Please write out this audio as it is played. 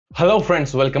Hello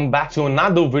friends, welcome back to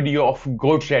another video of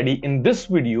Freqtrade. In this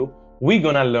video, we're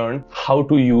gonna learn how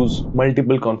to use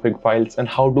multiple config files and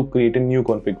how to create a new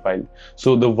config file.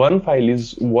 So the one file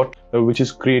is which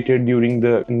is created during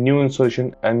the new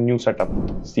installation and new setup.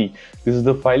 See, this is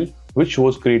the file which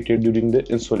was created during the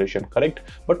installation, correct?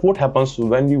 But what happens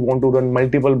when we want to run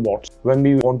multiple bots, when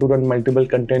we want to run multiple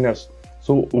containers?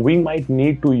 So we might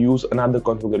need to use another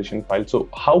configuration file. So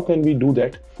how can we do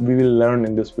that? We will learn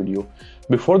in this video.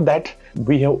 Before that,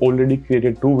 we have already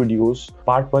created two videos.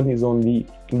 Part 1 is on the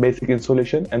basic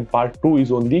installation and part 2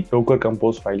 is on the Docker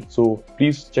Compose file. So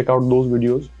please check out those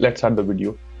videos. Let's start the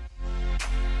video.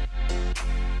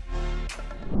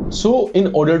 So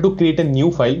in order to create a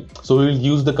new file, so we will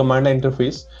use the command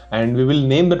interface and we will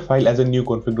name that file as a new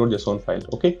config.json file.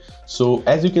 Okay, so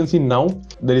as you can see now,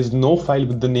 there is no file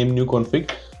with the name new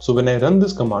config. So when I run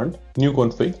this command new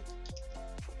config,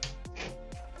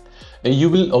 you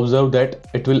will observe that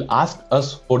it will ask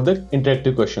us for the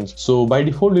interactive questions. So by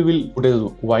default we will put as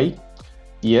y,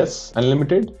 yes,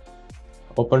 unlimited,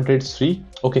 open trades free.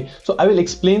 Okay, so I will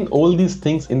explain all these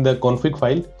things in the config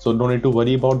file, so don't need to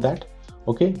worry about that.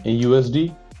 Okay, a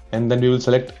USD, and then we will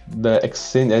select the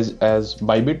exchange as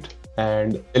Bybit,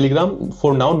 and Telegram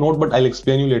for now not, but I'll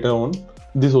explain you later on.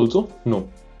 This also no.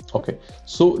 Okay,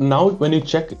 so now when you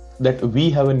check that we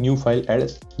have a new file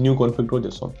as new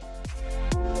config.json.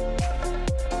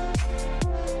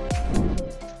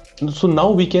 So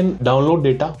now we can download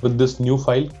data with this new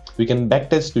file, we can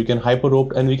backtest, we can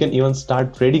hyperopt, and we can even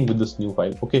start trading with this new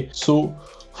file. Okay, so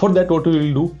for that what we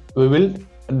will do, we will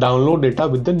download data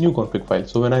with the new config file.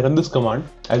 So when I run this command,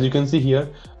 as you can see here,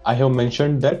 I have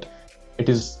mentioned that it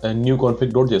is a new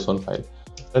config.json file.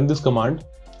 Run this command,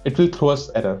 it will throw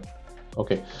us error.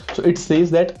 Okay, so it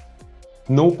says that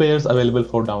no pairs available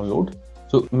for download.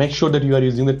 So make sure that you are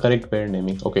using the correct pair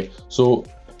naming. Okay, so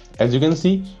as you can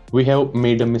see, we have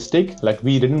made a mistake, like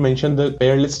we didn't mention the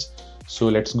pair list. So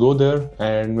let's go there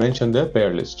and mention the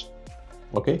pair list.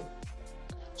 Okay,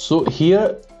 so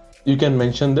here you can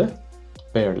mention the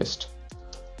pair list.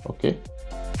 Okay,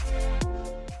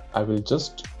 I will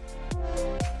just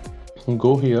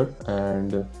go here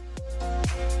and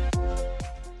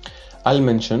I'll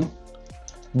mention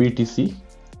BTC,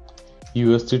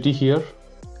 USDT here,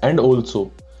 and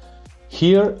also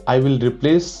here I will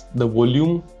replace the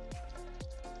volume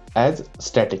as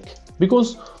static,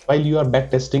 because while you are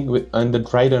backtesting in the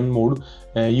dry run mode,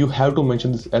 you have to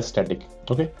mention this as static.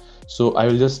 Okay, so I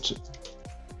will just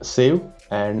save,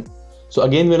 and so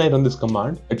again when I run this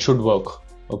command it should work.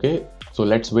 Okay, so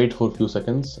let's wait for a few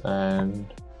seconds,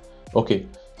 and okay,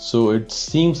 so it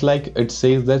seems like it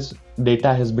says that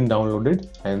data has been downloaded.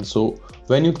 And so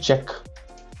when you check,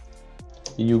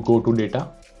 you go to data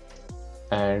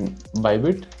and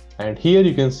Bybit, and here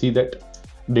you can see that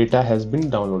data has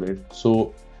been downloaded.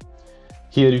 So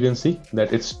here you can see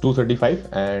that it's 235,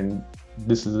 and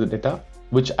this is the data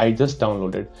which I just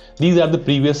downloaded. These are the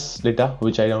previous data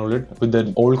which I downloaded with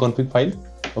the old config file.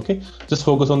 Okay, just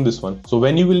focus on this one. So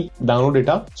when you will download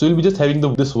data, so you'll be just having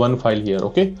this one file here.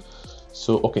 Okay,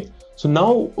 so okay, so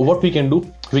now what we can do,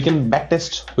 we can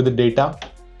backtest with the data.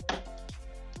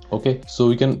 Okay, so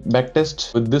we can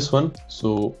backtest with this one.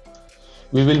 So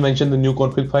we will mention the new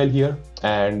config file here,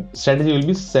 and strategy will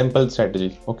be sample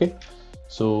strategy. Okay,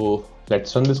 so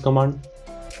let's run this command.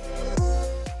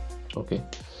 Okay,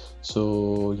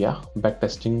 so yeah,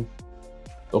 backtesting.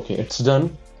 Okay, it's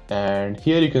done, and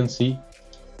here you can see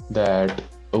that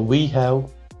we have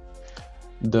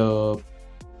the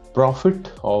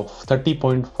profit of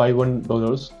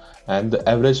 $30.51 and the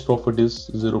average profit is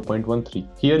 0.13.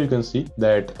 Here you can see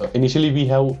that initially we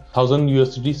have 1000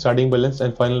 USDT starting balance,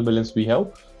 and final balance we have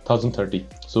 1030.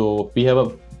 So we have a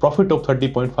profit of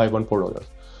 $30.514.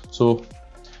 So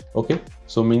okay,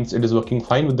 so means it is working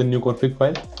fine with the new config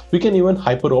file. We can even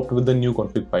hyperopt with the new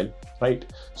config file, right?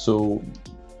 So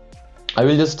I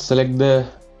will just select the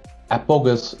epoch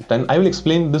as 10. I will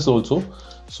explain this also.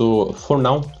 So for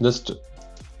now, just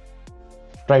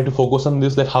try to focus on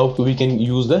this, that how we can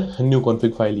use the new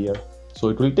config file here. So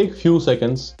it will take few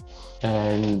seconds,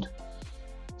 and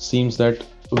seems that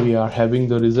we are having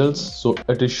the results. So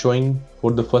it is showing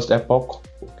for the first epoch.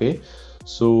 Okay,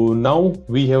 so now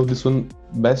we have this one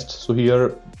best. So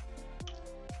here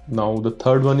now the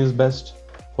third one is best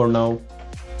for now.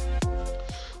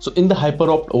 So in the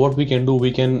hyperopt, what we can do,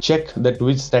 we can check that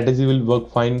which strategy will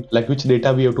work fine, like which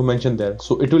data we have to mention there.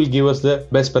 So it will give us the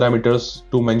best parameters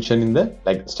to mention in the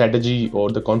like strategy or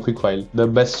the config file, the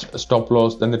best stop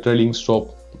loss, then the trailing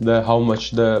stop, the how much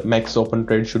the max open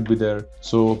trade should be there.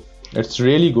 So it's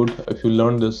really good. If you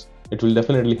learn this, it will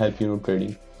definitely help you in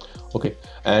trading. Okay,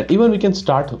 and even we can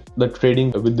start the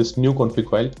trading with this new config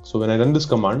file. So when I run this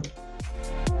command,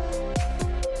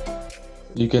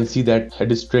 you can see that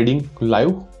it is trading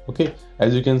live. Okay,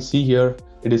 as you can see here,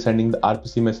 it is sending the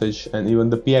RPC message, and even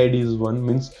the PID is 1,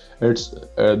 means it's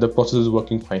the process is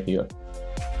working fine here.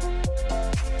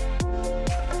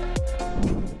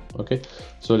 Okay,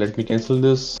 so let me cancel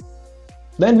this.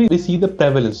 Then we see the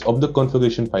prevalence of the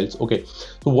configuration files. Okay,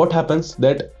 so what happens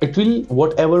that it will,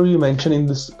 whatever we mention in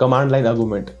this command line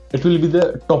argument, it will be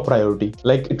the top priority.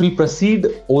 Like it will precede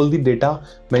all the data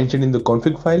mentioned in the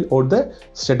config file or the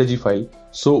strategy file.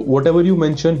 So whatever you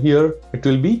mention here, it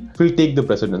will take the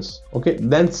precedence. Okay,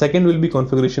 then second will be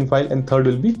configuration file, and third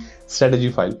will be strategy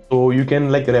file. So you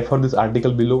can like refer this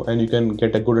article below and you can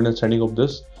get a good understanding of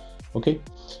this. Okay,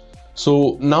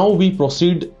 so now we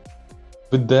proceed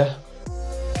with the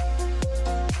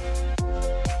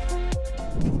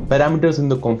parameters in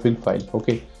the config file.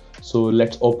 Okay, so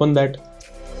let's open that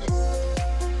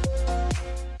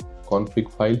config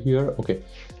file here. Okay,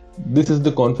 this is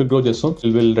the config.json.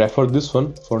 We will refer this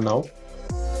one for now.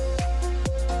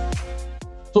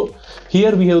 So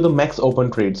here we have the max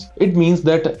open trades. It means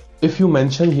that if you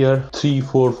mention here 3,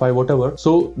 4, 5, whatever,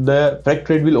 so the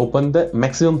Freqtrade will open the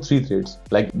maximum 3 trades.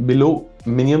 Like below,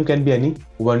 minimum can be any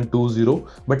 1, 2, 0,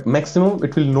 but maximum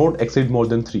it will not exceed more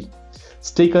than 3.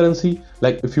 Stake currency,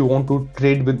 like if you want to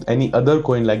trade with any other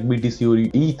coin like BTC or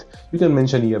ETH, you can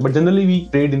mention here, but generally we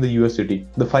trade in the USDT.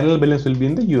 The final balance will be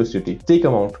in the USDT. Stake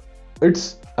amount,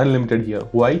 it's unlimited here.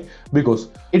 Why? Because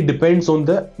it depends on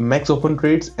the max open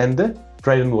trades and the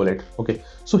Trident wallet. Okay,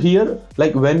 so here,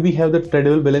 like when we have the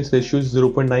tradable balance ratio is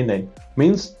 0.99,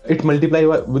 means it multiply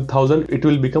with 1000, it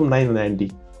will become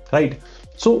 990, right?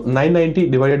 So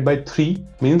 990 divided by 3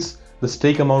 means the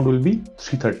stake amount will be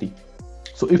 330.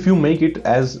 So if you make it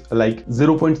as like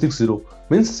 0.60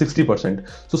 means 60%.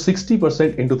 So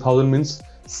 60% into 1000 means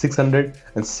 600,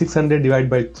 and 600 divided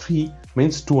by 3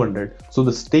 means 200. So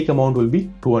the stake amount will be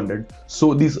 200.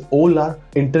 So these all are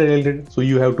interrelated. So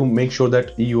you have to make sure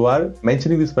that you are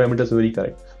mentioning these parameters very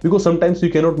correct, because sometimes you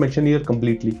cannot mention here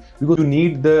completely because you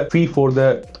need the fee for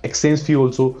the exchange fee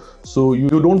also. So you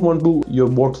don't want to, your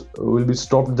bots will be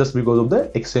stopped just because of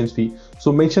the exchange fee.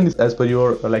 So mention this as per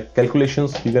your like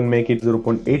calculations. You can make it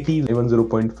 0.80, even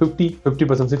 0.50, 50%,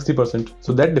 60%.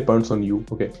 So that depends on you.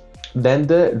 Okay, then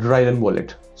the dry run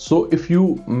wallet. So if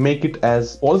you make it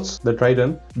as false, the dry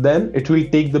run, then it will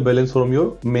take the balance from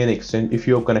your main exchange if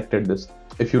you have connected this.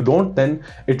 If you don't, then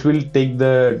it will take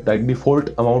the default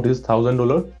amount is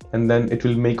 $1000, and then it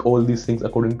will make all these things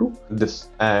according to this.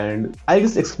 And I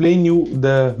just explain you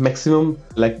the maximum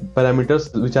like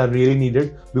parameters which are really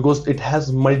needed, because it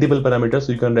has multiple parameters.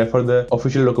 So you can refer the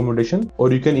official documentation,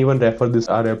 or you can even refer this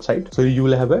our website, so you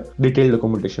will have a detailed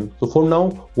documentation. So for now,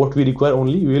 what we require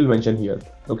only we will mention here.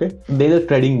 Okay, then the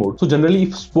trading mode. So generally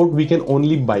if spot we can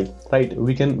only buy, right?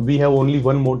 We have only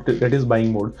one mode, that is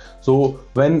buying mode. So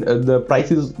when the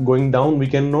price is going down, we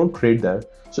cannot trade there.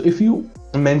 So if you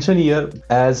mention here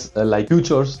as like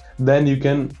futures, then you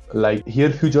can like here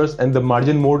futures, and the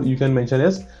margin mode you can mention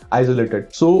as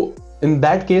isolated. So in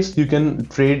that case you can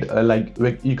trade like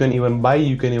you can even buy,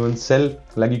 you can even sell,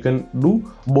 like you can do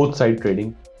both side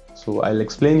trading. So I'll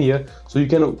explain here. So you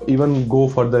can even go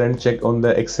further and check on the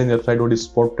exchange website what is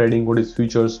spot trading, what is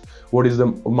futures, what is the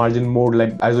margin mode,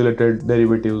 like isolated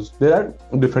derivatives. There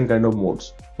are different kind of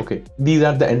modes. Okay, these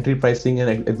are the entry pricing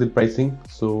and exit pricing.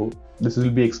 So this will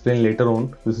be explained later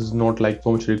on. This is not like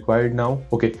so much required now.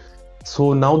 Okay,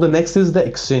 so now the next is the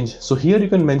exchange. So here you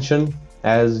can mention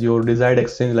as your desired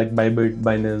exchange like Bybit,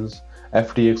 Binance,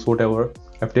 FTX, whatever.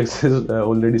 FTX is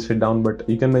already set down, but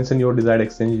you can mention your desired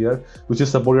exchange here, which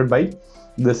is supported by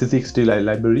the C60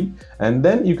 library, and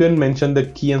then you can mention the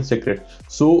key and secret.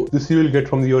 So this you will get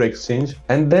from your exchange,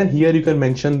 and then here you can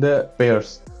mention the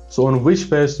pairs. So on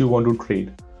which pairs you want to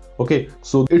trade. Okay,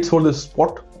 so it's for the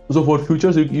spot. So for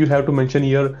futures, you have to mention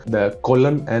here the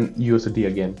colon and USD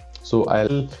again. So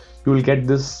you will get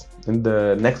this in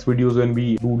the next videos when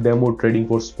we do demo trading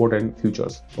for spot and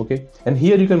futures. Okay, and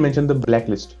here you can mention the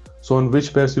blacklist. So on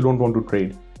which pairs you don't want to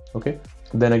trade. Okay,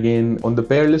 then again on the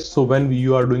pair list, so when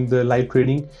you are doing the live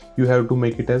trading, you have to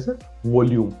make it as a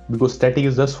volume, because static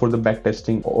is just for the back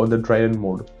testing or the dry run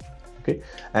mode. Okay,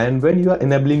 and when you are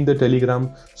enabling the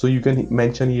Telegram, so you can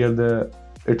mention here the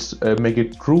make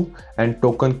it true, and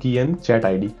token key and chat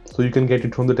ID, so you can get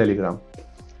it from the Telegram.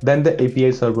 Then the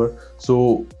API server,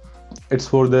 so it's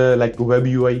for the like web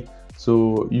UI.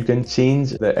 So you can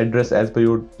change the address as per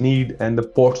your need, and the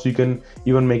ports you can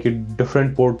even make it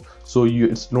different port, so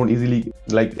it's not easily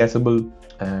like guessable.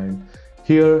 And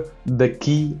here the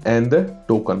key and the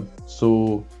token.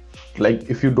 So like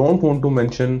if you don't want to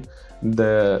mention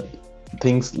the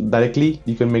things directly,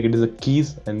 you can make it as a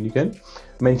keys and you can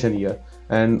mention here.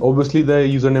 And obviously the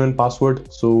username and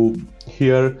password, so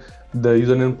here the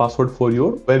username and password for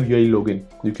your web UI login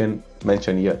you can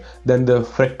mention here. Then the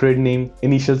Freqtrade name,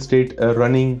 initial state,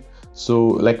 running, so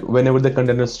like whenever the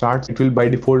container starts, it will by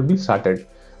default be started.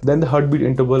 Then the heartbeat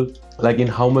interval, like in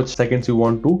how much seconds you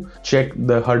want to check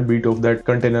the heartbeat of that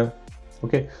container.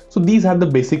 Okay, so these are the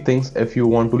basic things. If you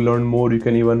want to learn more, you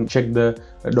can even check the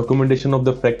documentation of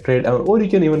the Freqtrade, or you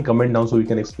can even comment down so we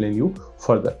can explain you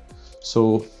further.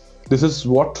 So this is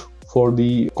what for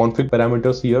the config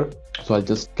parameters here. So I'll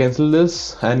just cancel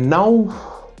this, and now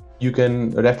you can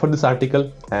refer this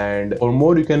article, and for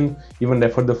more you can even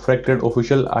refer the Freqtrade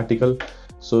official article.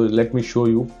 So let me show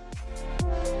you.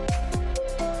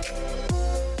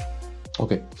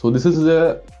 Okay, so this is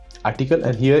the article,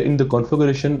 and here in the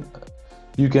configuration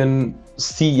you can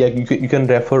see, like you can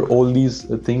refer all these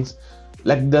things.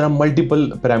 Like there are multiple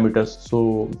parameters,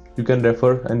 so you can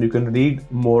refer and you can read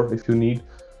more if you need.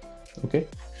 Okay,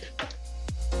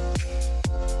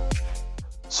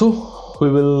 so we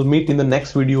will meet in the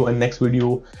next video, and next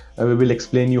video we will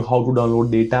explain you how to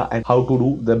download data and how to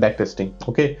do the backtesting.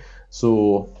 Okay,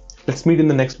 so let's meet in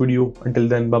the next video. Until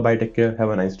then, bye bye, take care, have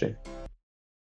a nice day.